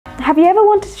Have you ever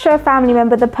wanted to show a family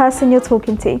member the person you're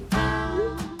talking to?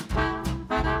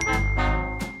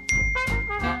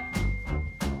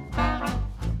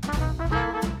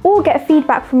 Or get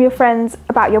feedback from your friends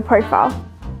about your profile?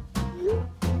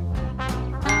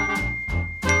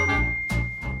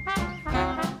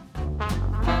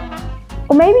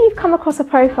 Or maybe you've come across a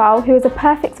profile who is a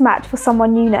perfect match for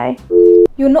someone you know.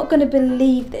 You're not going to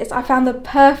believe this, I found the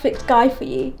perfect guy for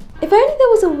you. If only there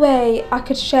was a way I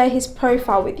could share his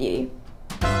profile with you.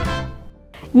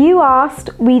 You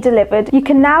asked, we delivered. You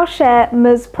can now share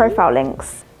Muzz profile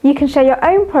links. You can share your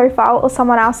own profile or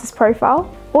someone else's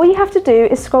profile. All you have to do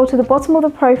is scroll to the bottom of the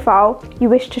profile you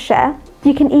wish to share.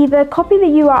 You can either copy the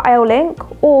URL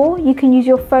link or you can use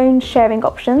your phone sharing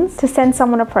options to send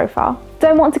someone a profile.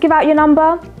 Don't want to give out your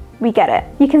number? We get it.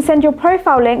 You can send your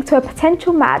profile link to a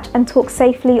potential match and talk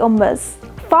safely on Muzz.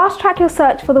 Fast track your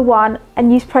search for the one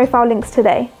and use profile links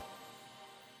today.